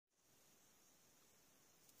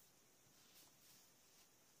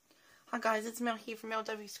Hi guys, it's Mel here from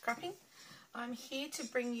LW Scrappy. I'm here to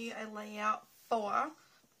bring you a layout for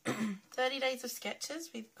 30 Days of Sketches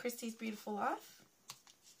with Christy's Beautiful Life.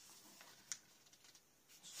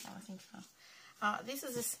 This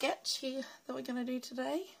is a sketch here that we're going to do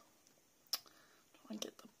today. Try and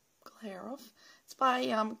get the glare off. It's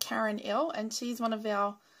by Karen Leahy, and she's one of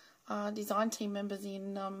our design team members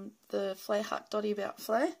in the Flair Hut Dotty about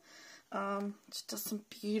Flair. She does some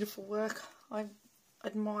beautiful work. I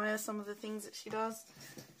admire some of the things that she does.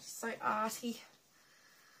 She's so arty.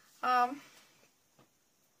 Now,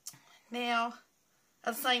 at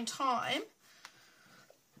the same time,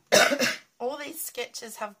 all these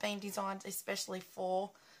sketches have been designed especially for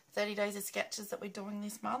 30 Days of Sketches that we're doing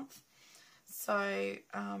this month. So,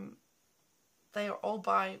 they are all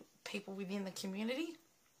by people within the community.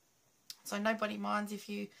 So nobody minds if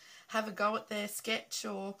you have a go at their sketch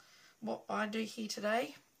or what I do here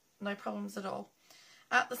today. No problems at all.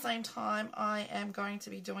 At the same time, I am going to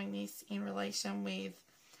be doing this in relation with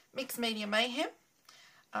Mixed Media Mayhem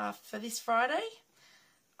for this Friday.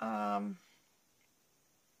 That's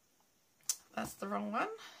the wrong one.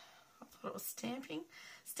 I thought it was stamping.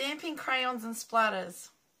 Stamping crayons and splatters.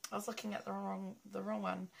 I was looking at the wrong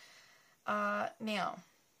one. Now,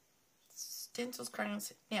 stencils,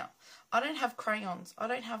 crayons. Now, I don't have crayons. I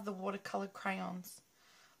don't have the watercolour crayons.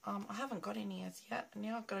 I haven't got any as yet. And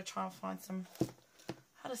now I've got to try and find some.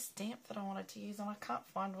 I had a stamp that I wanted to use and I can't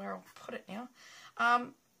find where I'll put it now.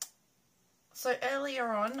 So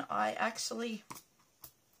earlier on, I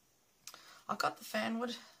got the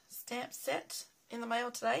Fanwood stamp set in the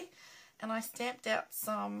mail today, and I stamped out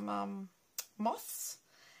some moths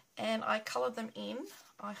and I coloured them in.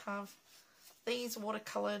 I have these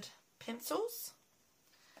watercoloured pencils,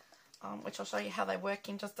 which I'll show you how they work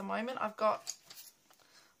in just a moment. I've got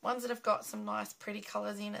ones that have got some nice pretty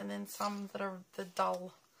colours in, and then some that are the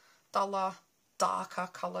duller, darker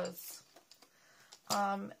colours.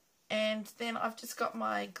 And then I've just got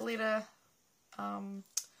my glitter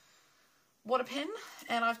water pen,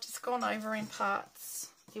 and I've just gone over in parts.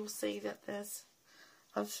 You'll see that you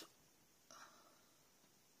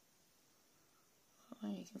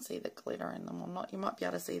can see the glitter in them or not. You might be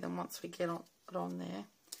able to see them once we get it on there.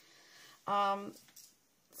 So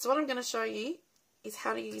what I'm going to show you is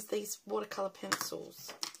how to use these watercolour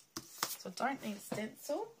pencils. So I don't need a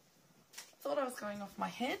stencil. Thought I was going off my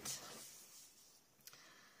head.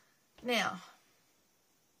 Now,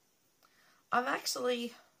 I've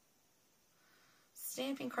actually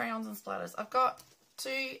stamping crayons and splatters. I've got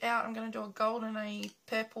two out. I'm going to do a gold and a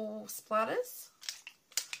purple splatters.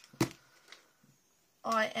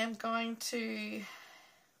 I am going to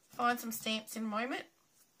find some stamps in a moment,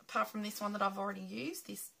 apart from this one that I've already used,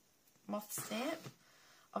 this moth stamp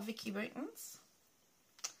of Vicky Booton's.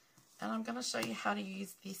 And I'm going to show you how to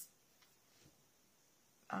use this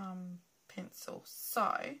pencil. So,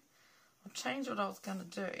 I'll change what I was going to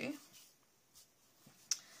do.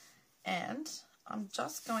 And I'm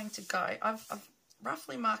just going to go, I've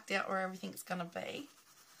roughly marked out where everything's going to be.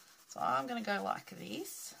 So I'm going to go like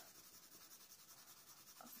this.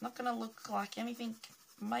 It's not going to look like anything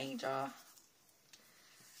major.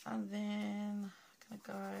 And then I'm going to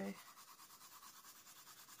go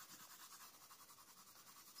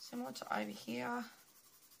similar to over here.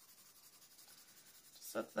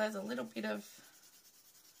 Just so that there's a little bit of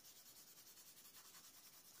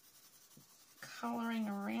colouring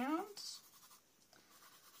around.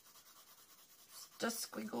 Just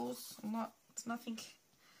squiggles. It's nothing,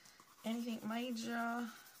 anything major.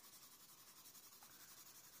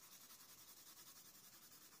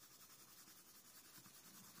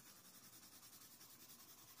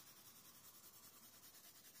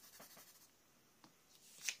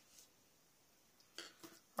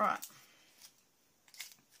 Right,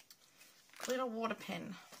 glitter water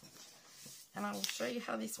pen, and I will show you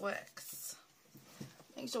how this works.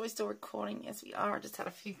 Make sure we're still recording. Yes, we are. I just had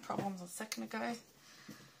a few problems a second ago.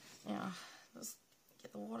 Now, let's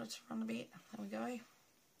get the water to run a bit. There we go.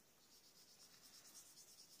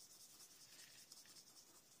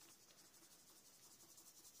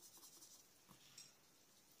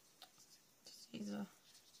 Just use a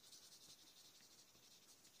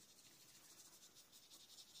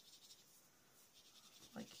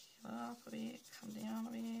up a bit, come down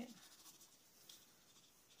a bit.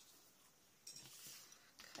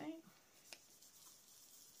 Okay.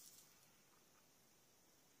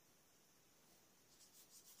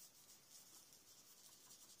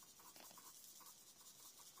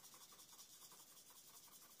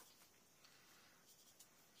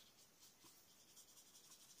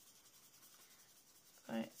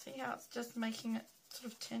 So see how it's just making it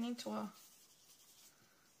sort of turn into a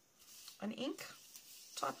an ink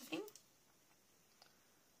type of thing.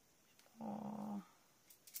 Or,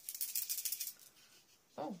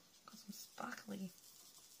 oh, got some sparkly.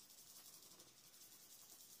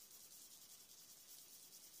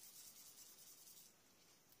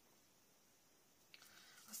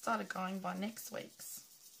 I started going by next week's.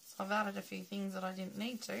 So I've added a few things that I didn't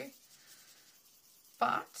need to.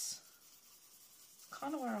 But it's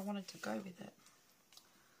kind of where I wanted to go with it.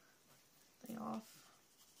 The off.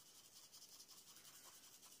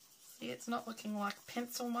 See, it's not looking like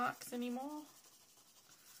pencil marks anymore.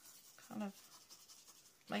 Kind of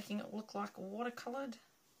making it look like watercoloured.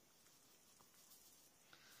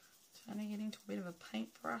 Turning it into a bit of a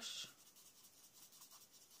paintbrush.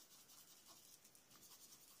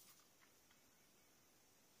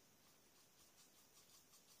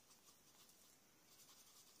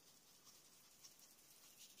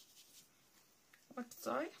 Like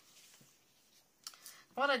so.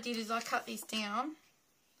 What I did is I cut this down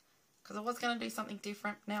because I was going to do something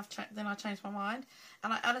different. Now then I changed my mind,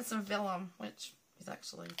 and I added some vellum, which is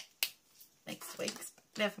actually next week's.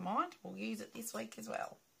 Never mind, we'll use it this week as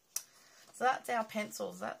well. So that's our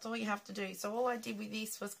pencils. That's all you have to do. So all I did with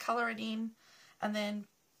this was colour it in, and then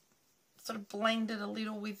sort of blend it a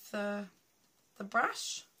little with the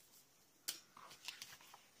brush,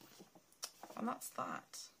 and that's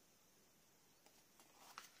that.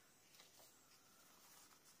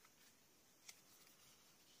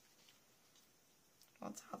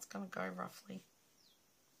 That's how it's going to go roughly.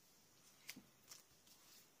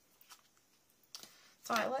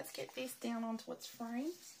 So let's get this down onto its frame.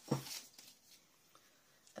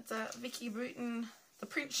 It's a Vicky Bouton, the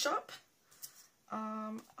print shop.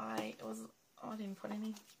 I didn't put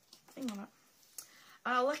anything on it.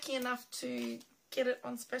 Lucky enough to get it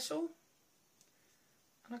on special.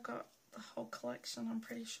 And I got the whole collection, I'm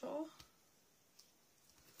pretty sure.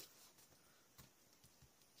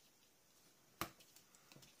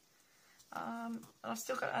 I've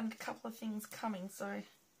still got a couple of things coming, so I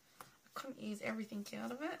couldn't use everything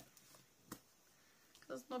out of it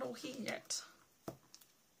because it's not all here yet.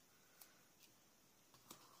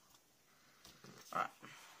 Right.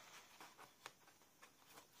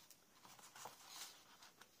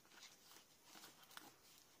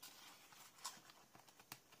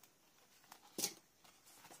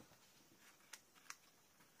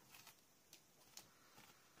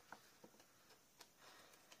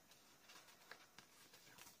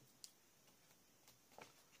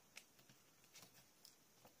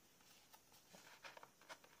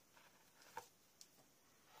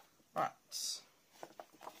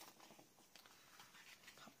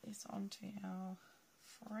 Pop this onto our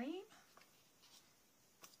frame.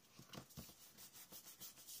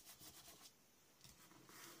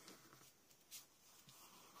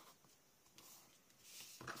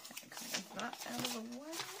 Okay, get that out of the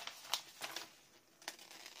way.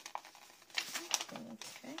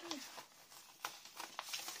 Okay.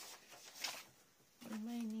 We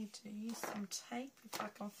may need to use some tape if I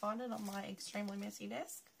can find it on my extremely messy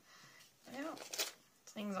desk. Now,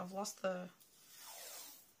 things I've lost the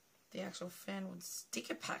actual fanwood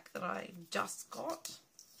sticker pack that I just got.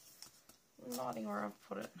 No idea where I've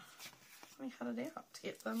put it. Let me cut it out to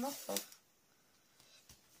get them off of.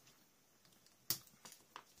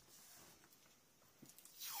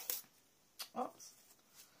 Oops.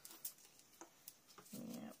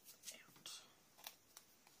 Yep, out.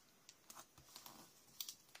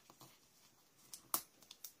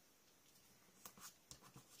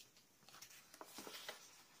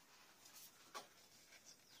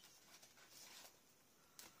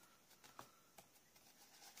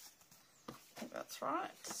 I think that's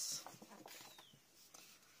right.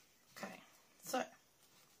 Okay, so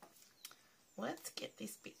let's get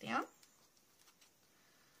this bit down.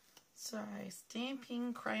 So,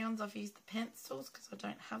 stamping, crayons, I've used the pencils because I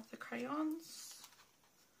don't have the crayons.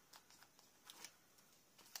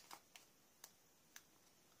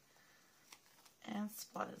 And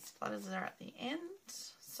splatters. Splatters are at the end.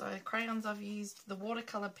 So, crayons, I've used the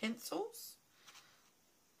watercolour pencils.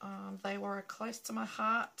 They were a close to my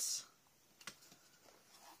heart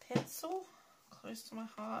pencil. Close to my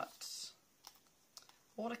heart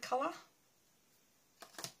watercolour.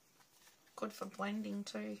 Good for blending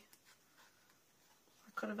too. I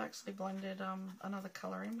could have actually blended another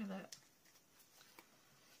colour in with it.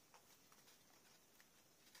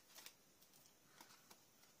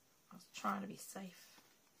 I was trying to be safe.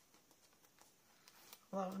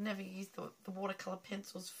 Well, I've never used the watercolour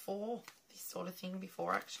pencils for this sort of thing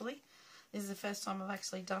before actually. This is the first time I've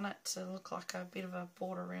actually done it to look like a bit of a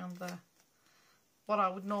border around what I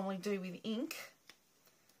would normally do with ink.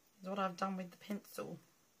 Is what I've done with the pencil.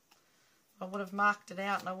 I would have marked it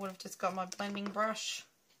out and I would have just got my blending brush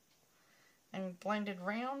and blended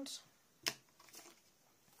round.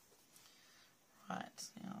 Right,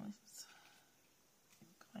 now this is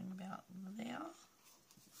going about there.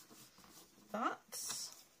 That.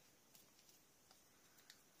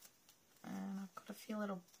 And I've got a few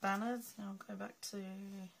little banners. Now I'll go back to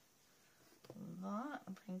that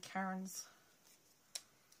and bring Karen's.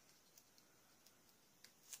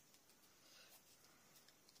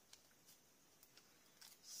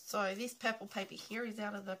 So this purple paper here is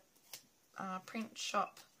out of the print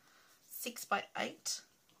shop 6x8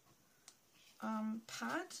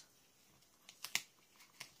 pad.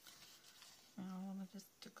 Now I want to just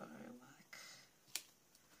go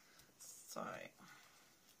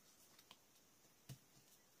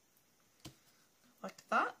like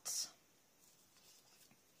that.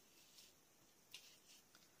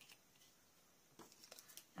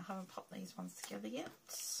 I haven't popped these ones together yet.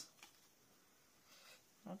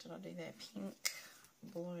 What did I do there? Pink,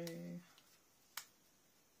 blue,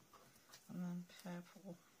 and then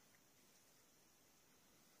purple.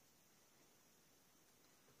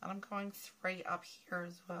 And I'm going 3 up here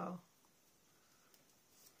as well.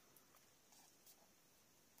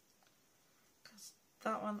 Because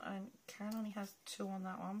that one, Karen only has 2 on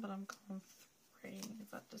that one, but I'm going 3.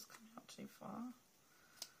 Is that just coming out too far?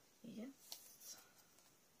 Yes.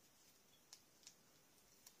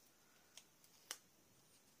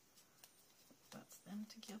 That's them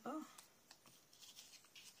together.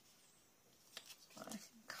 So I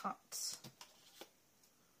can cut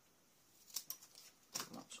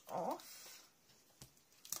much off.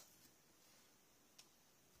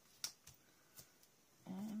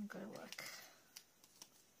 And go like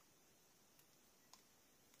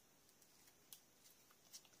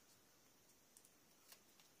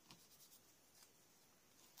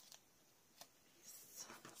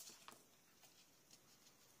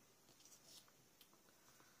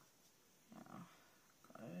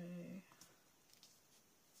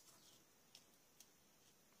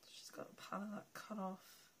part of that cut off.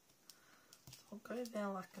 So I'll go there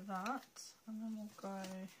like that, and then we'll go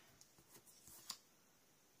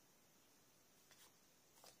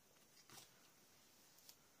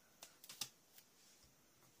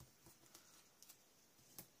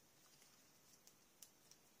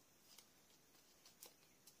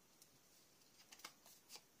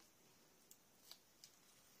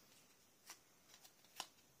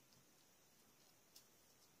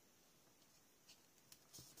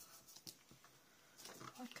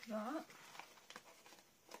like that.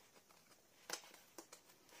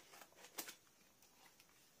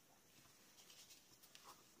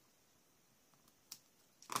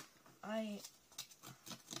 I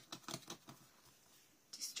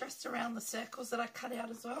distressed around the circles that I cut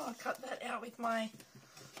out as well. I cut that out with my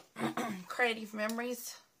Creative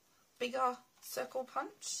Memories bigger circle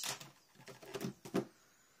punch.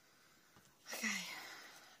 Okay.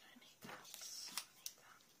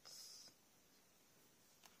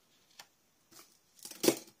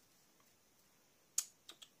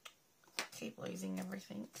 Keep losing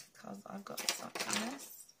everything because I've got such a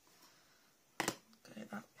mess. Go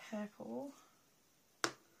that purple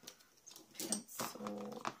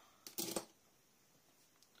pencil.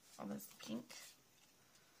 Oh, there's the pink.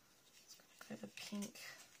 Just gonna go the pink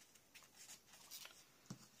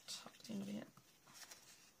tucked in a bit.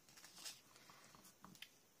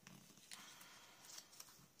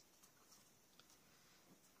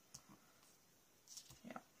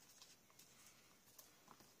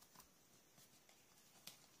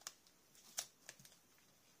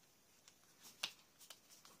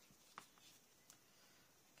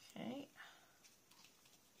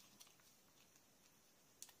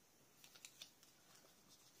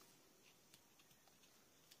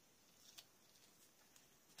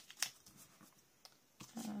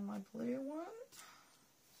 My blue one.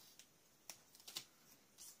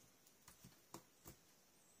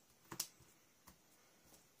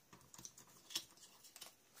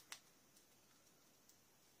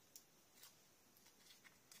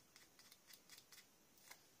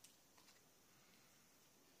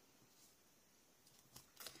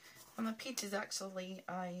 And the picture's actually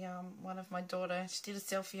one of my daughter. She did a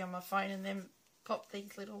selfie on my phone and then popped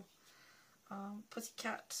these little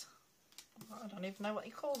pussycat. I don't even know what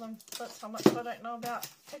you call them. That's how much I don't know about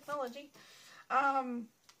technology.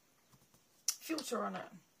 Filter on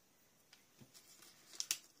it.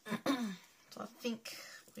 So I think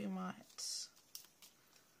we might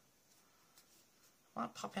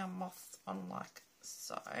pop our moths on like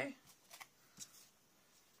so. I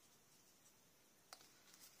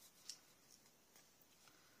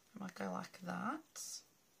might go like that.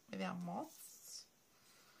 with our moths.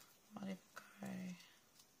 Might even go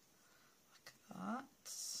like that.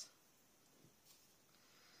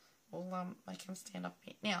 We'll make them stand up a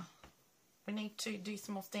bit. Now, we need to do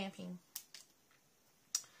some more stamping.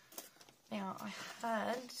 Now, I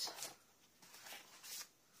had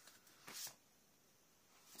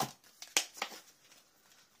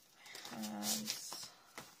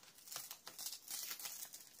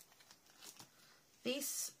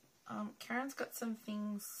this, Karen's got some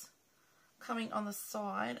things coming on the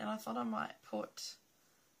side, and I thought I might put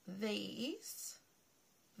these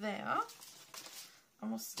there, and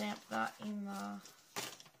we'll stamp that in the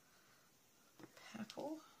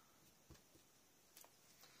purple.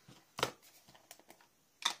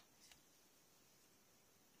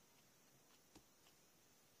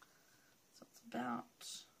 So it's about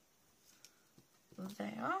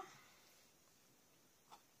there.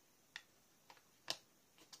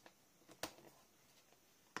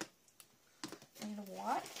 Need a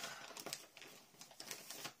wipe.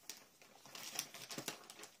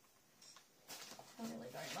 I really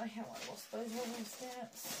don't know how I lost those little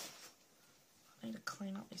stamps. I need to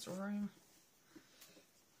clean up this room.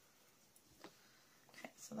 Okay,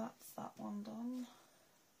 so that's that one done.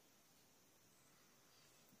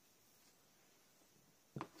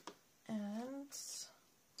 And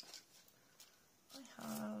I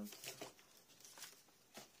have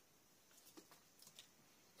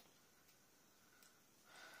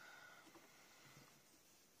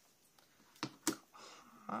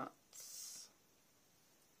hearts.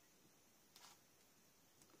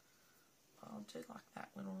 I'll do like that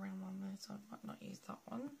little round one there, so I might not use that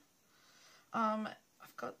one.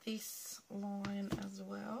 I've got this line as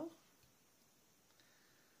well.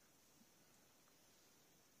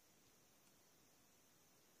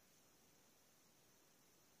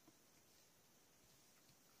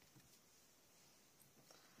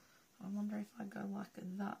 I wonder if I go like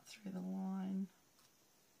that through the line.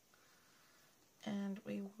 And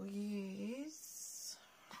we will use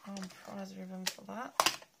prize ribbon for that.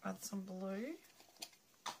 Add some blue.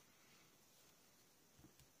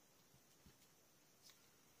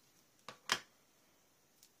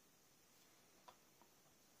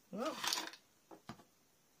 Whoa.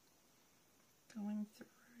 Going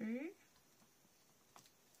through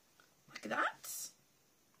like that.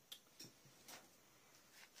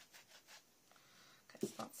 Okay,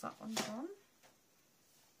 so that's that one done.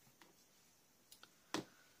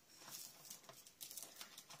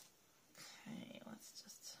 Okay, let's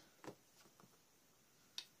just I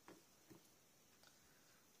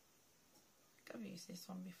think I've used this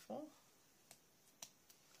one before.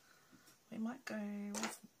 We might go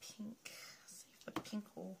with the pink, see if the pink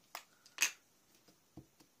will.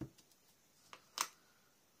 Okay,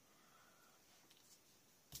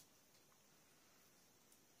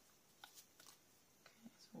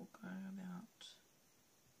 so we'll go about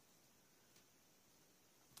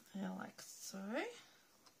there like so.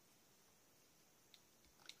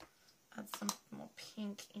 Add some more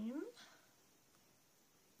pink in.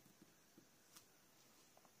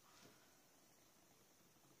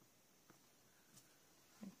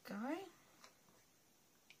 Go.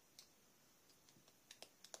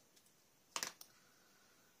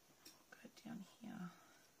 Go down here.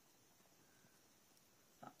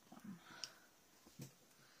 That one.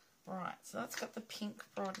 Right, so that's got the pink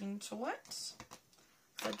brought into it. So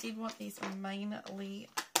I did want these mainly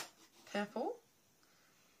purple.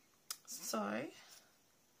 So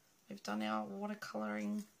we've done our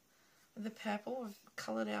watercolouring with the purple. We've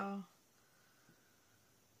coloured our.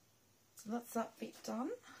 So that's that bit done.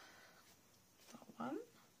 That one.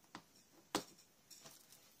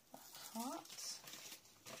 That heart.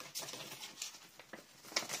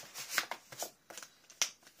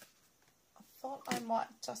 I thought I might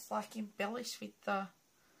just like embellish with the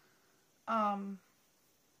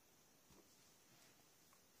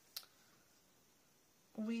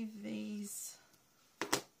with these.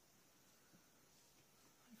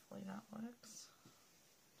 Hopefully that works.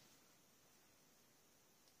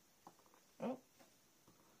 Oh.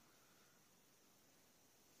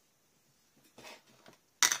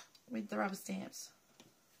 With the rubber stamps.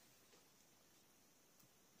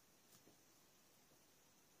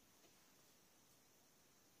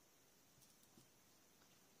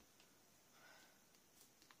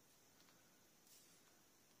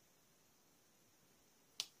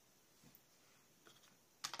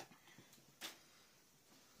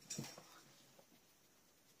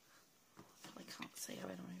 Probably can't see, I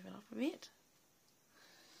better move it up a bit.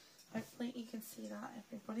 Hopefully you can see that,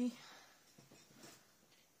 everybody.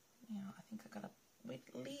 Now I think I got a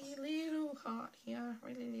really little heart here,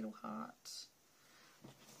 really little heart.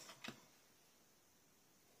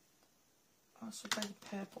 I should go the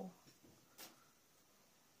purple.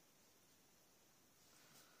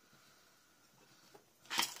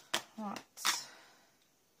 Right.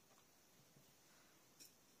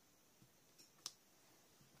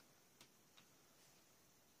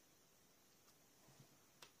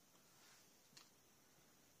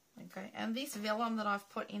 Okay, and this vellum that I've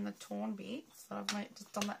put in the torn bits, that I've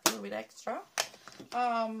just done that little bit extra,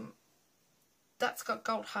 that's got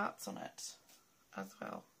gold hearts on it as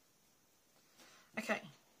well. Okay,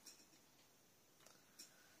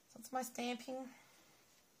 so that's my stamping.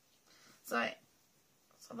 So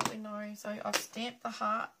that we know, so I've stamped the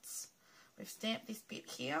hearts, we've stamped this bit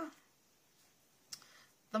here.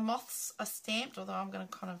 The moths are stamped, although I'm going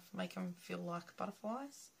to kind of make them feel like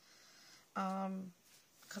butterflies.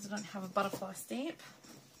 Because I don't have a butterfly stamp.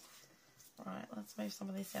 Right, let's move some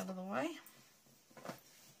of this out of the way.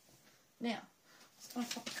 Now, just going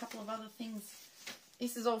to pop a couple of other things.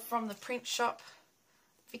 This is all from the print shop,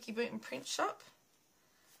 Vicky Booten print shop.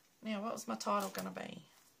 Now, what was my title going to be?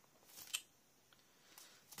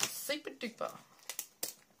 Super duper. I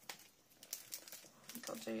think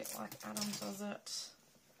I'll do it like Adam does it. It's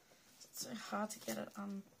so hard to get it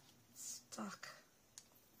unstuck.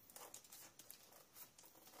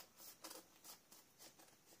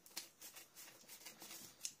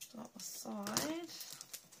 Dot the side.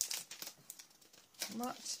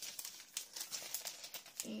 Much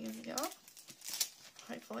easier,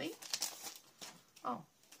 hopefully. Oh,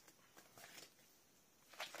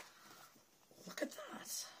 look at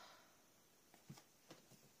that.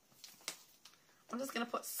 I'm just going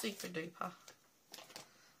to put super duper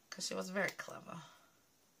because she was very clever.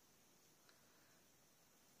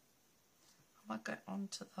 I might go on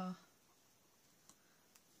to the...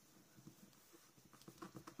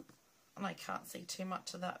 and I can't see too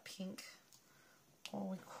much of that pink, or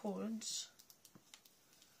we could.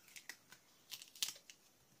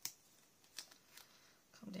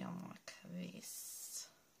 Come down like this.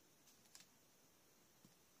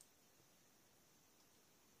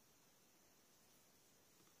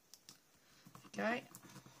 Okay.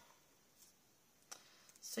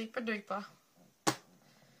 Super duper.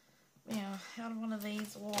 Now, out of one of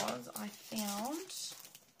these was I found...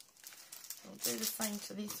 I'll do the same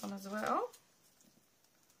to this one as well.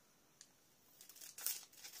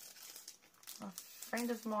 A friend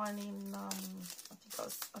of mine in, I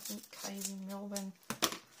think Kay's in Melbourne,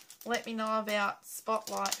 let me know about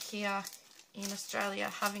Spotlight here in Australia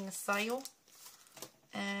having a sale,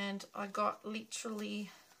 and I got literally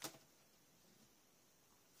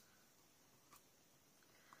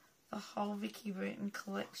the whole Vicky Booten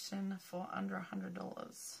collection for under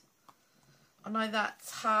 $100. I know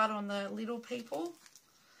that's hard on the little people,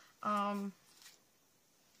 like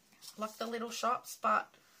the little shops,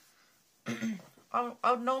 but I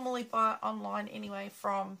would normally buy it online anyway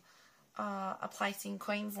from a place in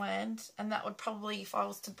Queensland, and that would probably, if I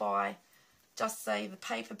was to buy, just say the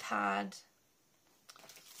paper pad,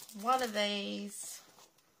 one of these,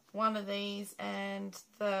 and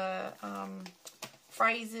the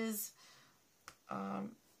phrases,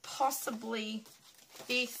 possibly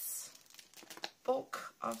this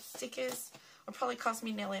book of stickers, would probably cost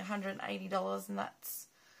me nearly $180, and that's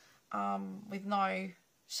with no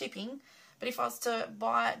shipping. But if I was to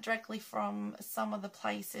buy it directly from some of the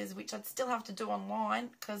places, which I'd still have to do online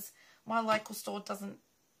because my local store doesn't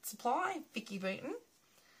supply Vicky Booten,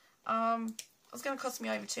 it was going to cost me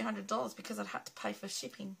over $200 because I'd had to pay for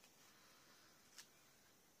shipping.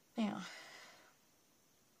 Now,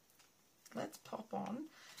 let's pop on.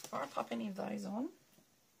 Before I pop any of those on,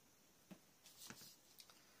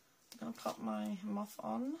 I'm going to pop my moth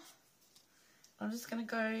on. I'm just going to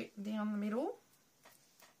go down the middle.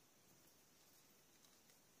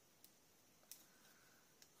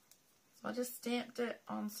 So I just stamped it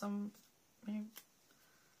on some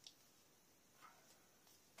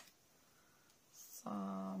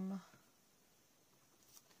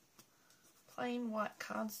plain white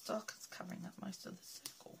cardstock. It's covering up most of the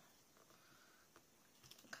circle.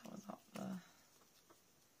 It covers up the,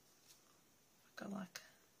 go like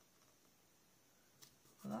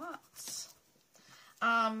that.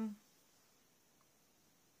 Can't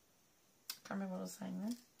remember what I was saying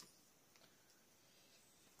then.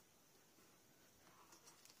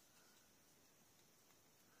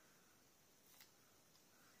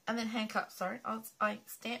 And then hand cut, sorry. I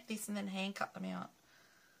stamped this and then hand cut them out.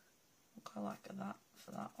 We'll go like that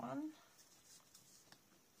for that one.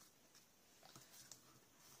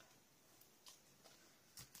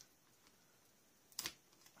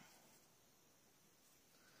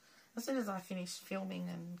 As soon as I finish filming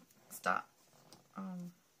and start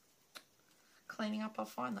cleaning up, I'll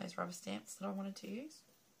find those rubber stamps that I wanted to use.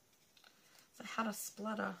 So I had a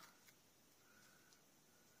splatter.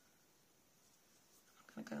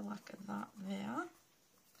 I'm going to go like that there.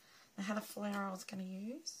 I had a Flair I was going to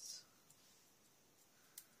use.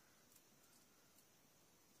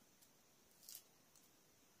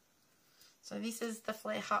 So this is the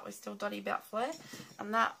Flair heart with Still Dotty About Flair.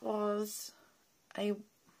 And that was a... I don't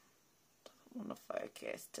want to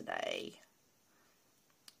focus today.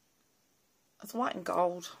 It's white and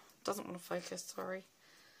gold. Doesn't want to focus, sorry.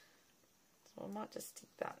 So I might just stick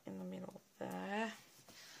that in the middle there.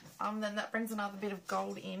 Then that brings another bit of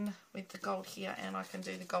gold in with the gold here, and I can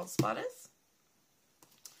do the gold splatters.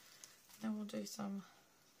 Then we'll do some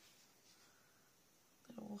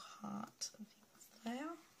little heart things there. I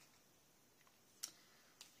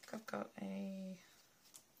think I've got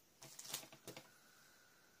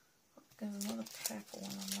there's another purple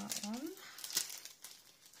one on that one.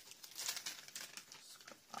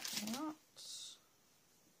 Scrap that out.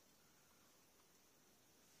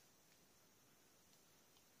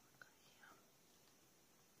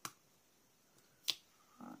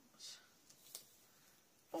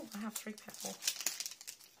 Oh, I have 3 purple.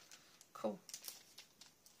 Cool.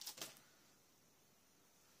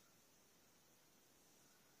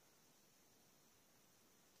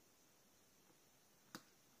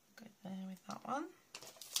 Go there with that one.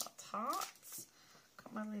 That's hearts.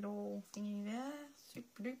 Got my little thingy there.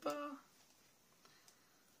 Super duper.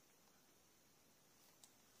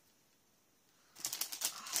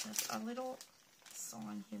 Oh, there's a little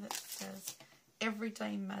sign here that says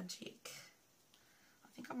Everyday Magic. I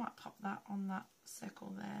think I might pop that on that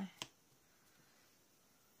circle there.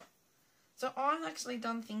 So I've actually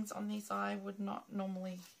done things on this I would not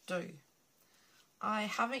normally do. I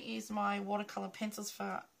haven't used my watercolour pencils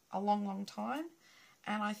for a long time,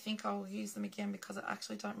 and I think I'll use them again because I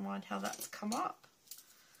actually don't mind how that's come up.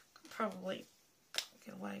 Could probably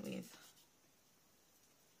get away with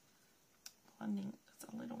blending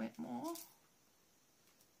just a little bit more.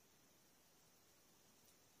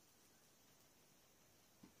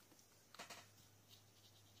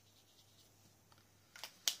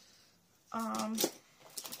 Okay,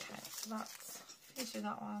 so that's finish with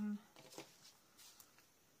that one.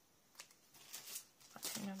 That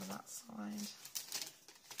came over that side.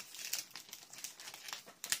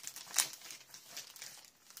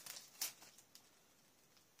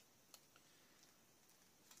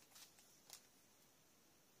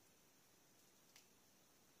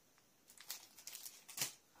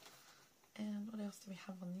 And what else do we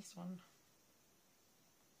have on this one?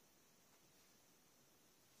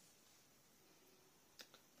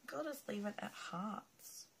 I'll just leave it at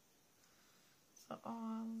hearts. So,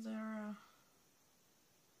 there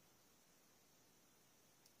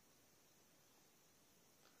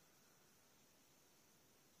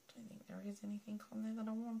don't think there is anything on there that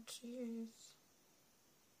I want to use.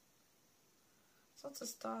 There's lots of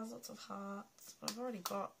stars, lots of hearts, but I've already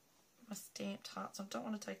got my stamped hearts, so I don't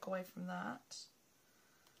want to take away from that.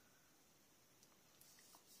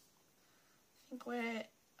 I think where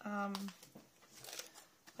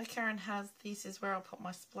Karen has this is where I'll put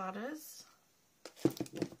my splatters.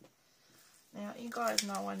 Now you guys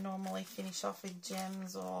know I normally finish off with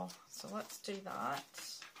gems, so let's do that.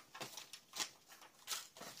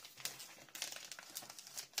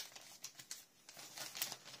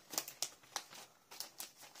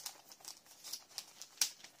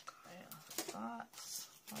 Okay, I'll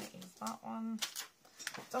use that one.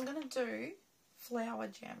 So I'm going to do flower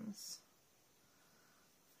gems.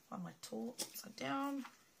 Find my tool upside down.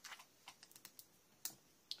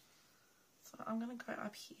 So I'm going to go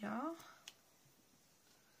up here,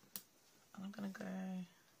 and I'm going to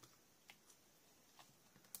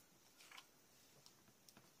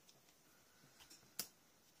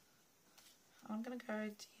go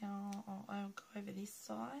down, I'll go over this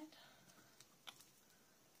side.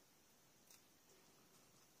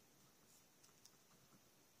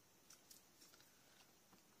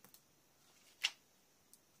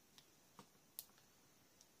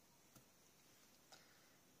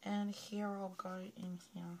 And here I'll go in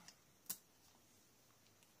here.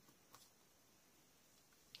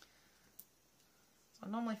 So I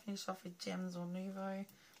normally finish off with gems or Nouveau,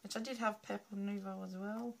 which I did have purple Nouveau as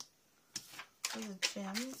well. Those are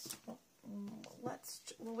gems. Well,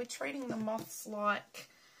 we're treating the moths like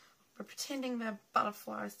we're pretending they're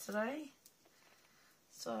butterflies today.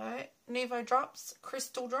 So Nouveau drops,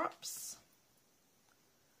 crystal drops.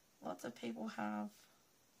 Lots of people have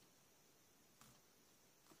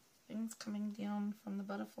things coming down from the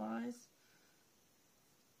butterflies.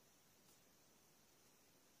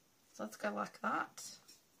 So let's go like that.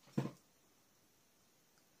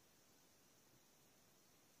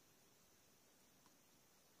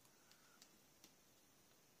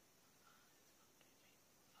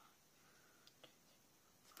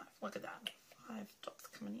 Look at that. 5 dots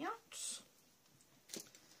coming out.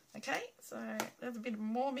 Okay, so there's a bit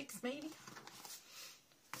more mixed media.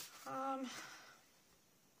 I'm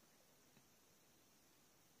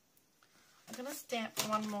going to stamp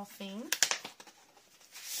one more thing. I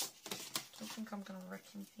don't think I'm going to wreck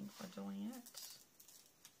anything by doing it.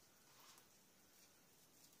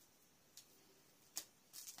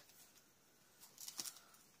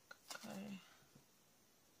 Okay.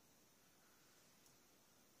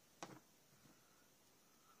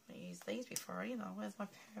 I haven't used these before either. Where's my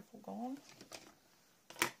purple gone?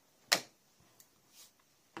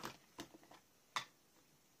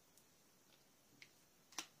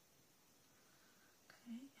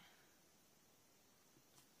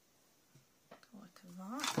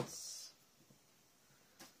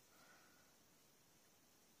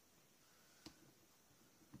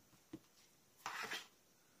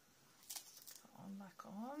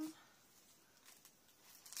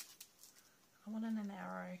 I want an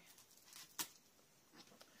arrow.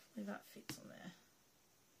 Hopefully that fits on there.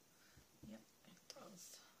 Yep, it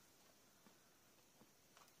does.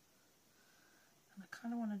 And I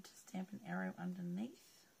kind of wanted to stamp an arrow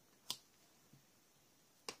underneath.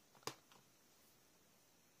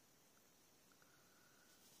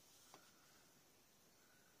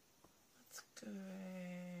 Let's go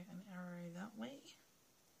an arrow that way.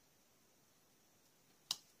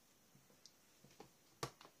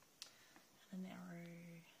 An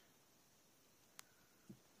arrow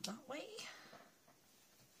that way.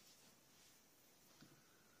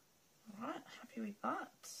 Alright, happy with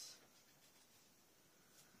that.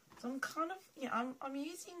 So I'm kind of, yeah, I'm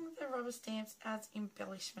using the rubber stamps as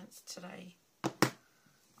embellishments today.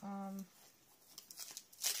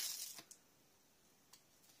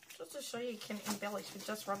 Just to show you can embellish with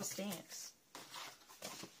just rubber stamps.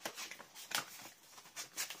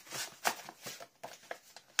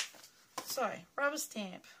 So, rubber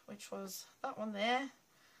stamp, which was that one there.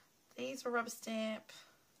 These were rubber stamp.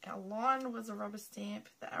 Our line was a rubber stamp.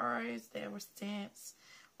 The arrows there were stamps.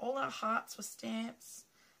 All our hearts were stamps.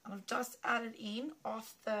 And I've just added in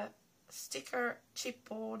off the sticker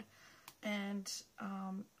chipboard and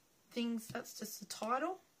things, that's just the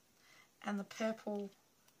title. And the purple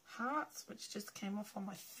hearts, which just came off on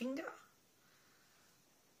my finger.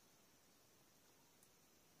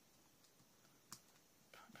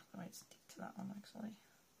 I won't stick to that one actually.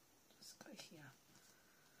 Just go here.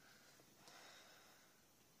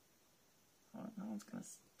 Oh, no one's going to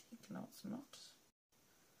stick. No, it's not. Let's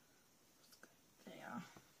go there.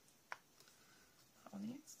 That one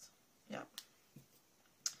is. Yep.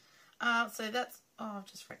 So that's. Oh,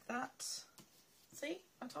 I've just wrecked that. See?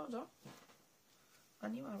 I told you. I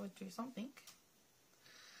knew I would do something.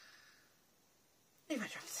 Anyway,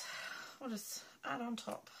 drops. We'll just add on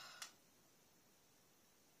top.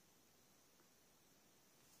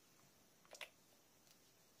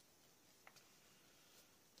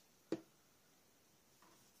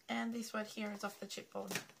 And this word here is off the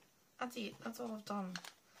chipboard. That's it. That's all I've done.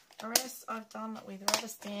 The rest I've done with rubber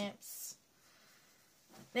stamps.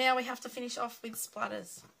 Now we have to finish off with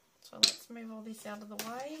splatters. So let's move all this out of the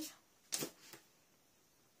way.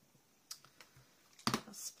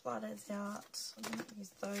 The splatters out. I didn't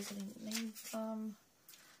use those. I didn't need them.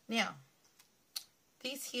 Now,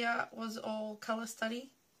 this here was all colour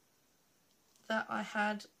study that I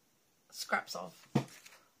had scraps of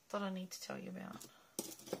that I need to tell you about.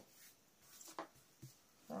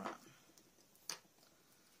 Right.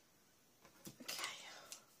 Okay.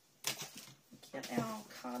 Get our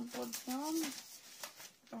cardboard down. I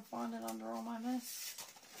can find it under all my mess.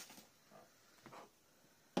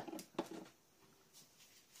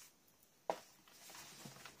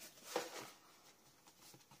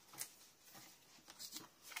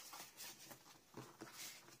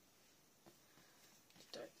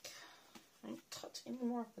 Don't touch any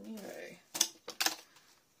more of the needle.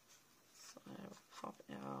 Pop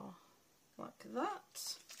our like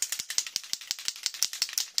that.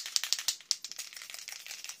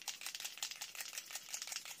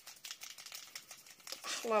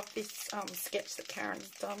 I love this sketch that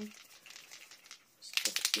Karen's done. It's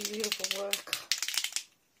just beautiful work.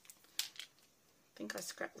 I think I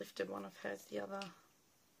scrap lifted one of hers the other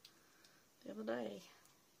day.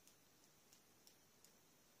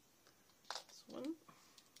 This one.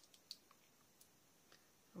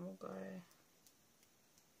 And we'll go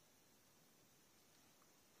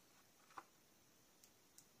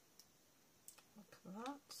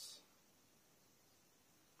that.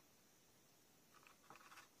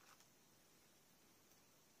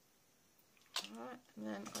 Alright, and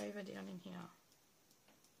then over down in here.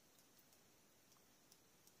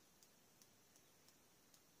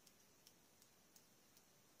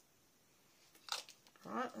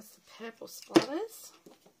 is the purple splatters.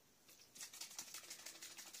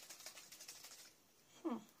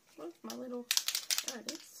 Where's my little... There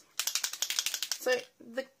it is. So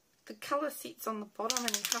the colour sits on the bottom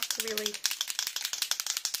and you have to really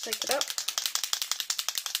shake it up.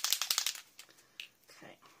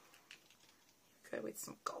 Okay. Go with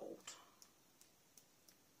some gold.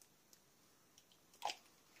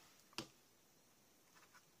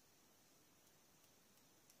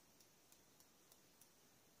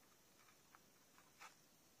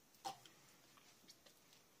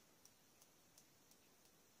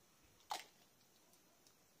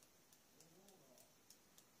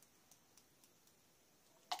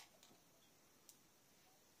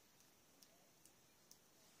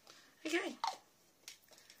 Okay,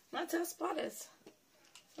 that's our splatters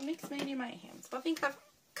for Mixed Media Mayhem. So I think I've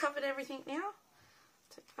covered everything now.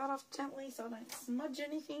 Take that off gently so I don't smudge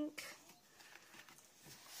anything.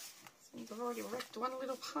 So I've already wrecked one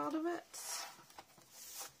little part of it.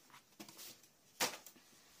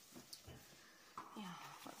 Yeah,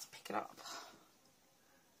 let's pick it up.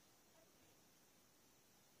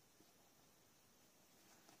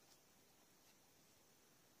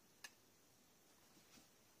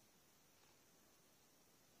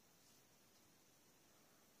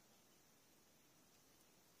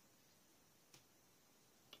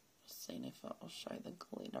 Seeing if it will show the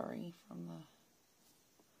glittery from the...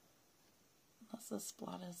 That's the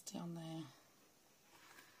splatters down there.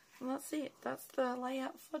 And that's it. That's the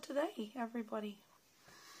layout for today, everybody.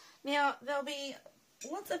 Now, there'll be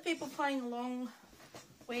lots of people playing along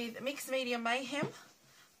with Mixed Media Mayhem.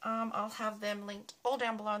 I'll have them linked all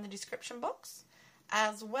down below in the description box.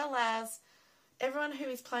 As well as everyone who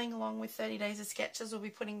is playing along with 30 Days of Sketches will be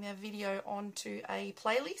putting their video onto a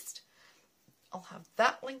playlist. I'll have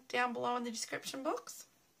that link down below in the description box.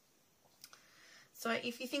 So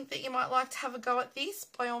if you think that you might like to have a go at this,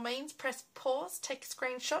 by all means, press pause, take a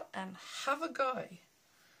screenshot, and have a go.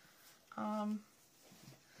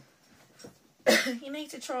 You need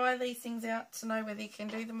to try these things out to know whether you can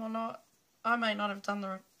do them or not. I may not have done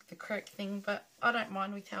the correct thing, but I don't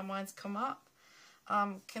mind with how mine's come up.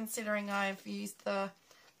 Considering I've used the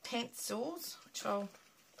pencils, which I'll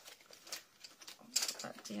put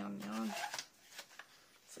that down now.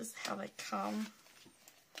 This is how they come.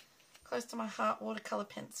 Close to my heart, watercolour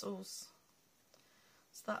pencils.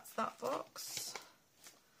 So that's that box.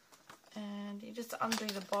 And you just undo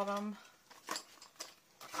the bottom,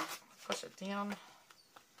 push it down,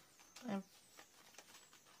 and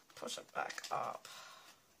push it back up.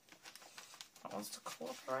 That wants to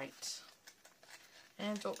cooperate.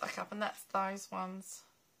 And draw it back up, and that's those ones.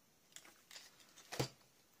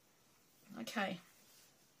 Okay.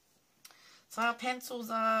 So our pencils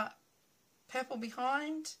are purple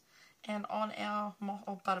behind, and on our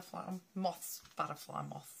butterfly moths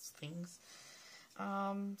things.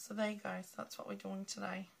 So there you go. So that's what we're doing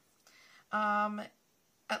today. At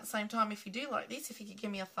the same time, if you do like this, if you could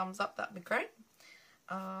give me a thumbs up, that'd be great.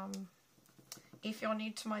 If you're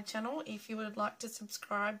new to my channel, if you would like to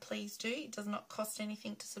subscribe, please do. It does not cost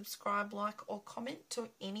anything to subscribe, like, or comment to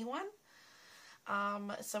anyone.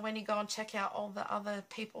 So when you go and check out all the other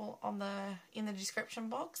people in the description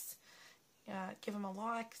box, give them a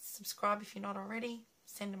like, subscribe if you're not already,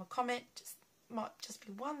 send them a comment. Might just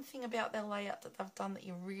be one thing about their layout that they've done that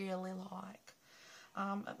you really like.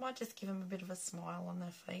 It might just give them a bit of a smile on their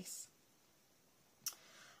face.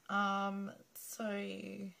 So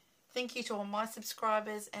thank you to all my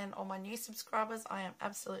subscribers and all my new subscribers. I am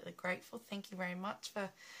absolutely grateful. Thank you very much for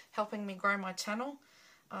helping me grow my channel.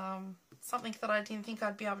 Something that I didn't think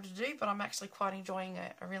I'd be able to do, but I'm actually quite enjoying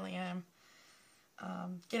it. I really am.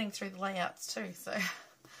 Getting through the layouts too. So,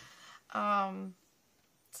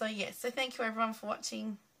 yeah. So thank you everyone for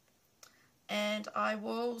watching, and I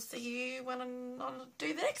will see you when I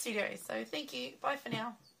do the next video. So thank you. Bye for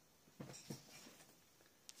now.